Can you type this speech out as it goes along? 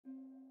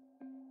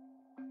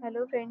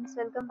Hello friends,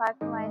 welcome back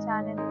to my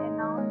channel and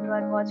now you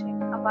are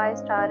watching a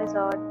 5-star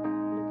resort. The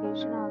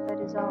location of the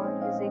resort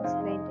is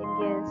excellent and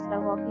guests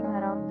love walking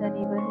around the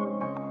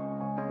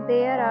neighborhood.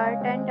 There are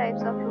 10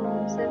 types of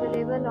rooms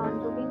available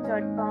on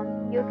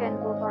booking.com. You can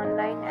book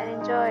online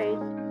and enjoy it.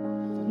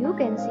 You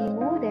can see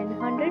more than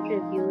 100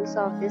 reviews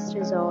of this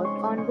resort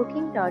on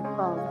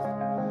booking.com.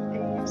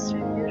 Its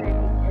review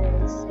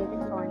rating is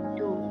 7.2,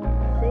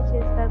 which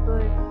is the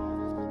good.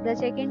 The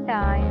check-in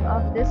time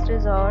of this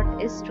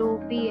resort is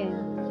 2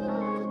 p.m.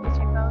 The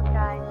checkout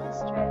time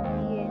is 12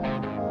 p.m.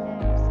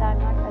 Pets are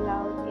not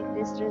allowed in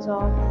this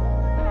resort.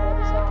 The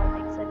resort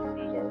accepts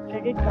major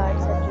credit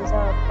cards and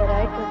reserves the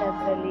right to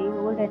temporarily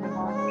hold an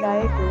amount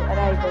prior to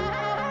arrival.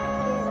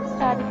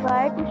 Guests are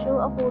required to show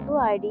a photo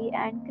ID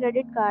and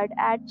credit card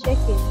at check-in.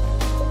 If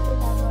you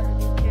have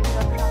already checked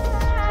out from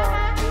this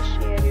resort, please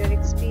share your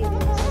experience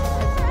in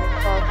the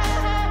comment box.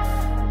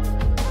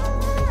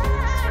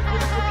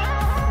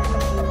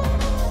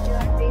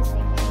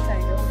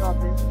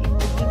 Problem in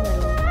booking a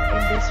room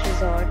in this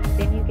resort,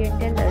 then you can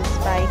tell us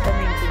by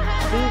commenting.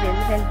 We will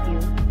help you.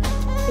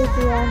 If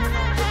you are new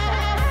on this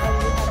channel or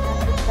you have not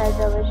subscribed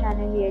our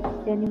channel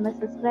yet, then you must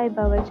subscribe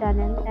our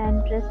channel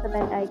and press the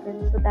bell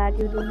icon so that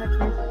you do not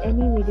miss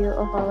any video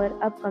of our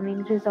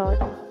upcoming resort.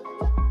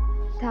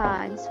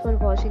 Thanks for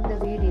watching the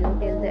video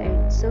till the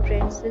end. So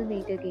friends, will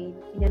meet again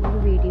in a new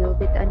video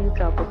with a new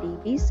property.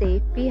 Be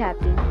safe, be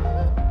happy.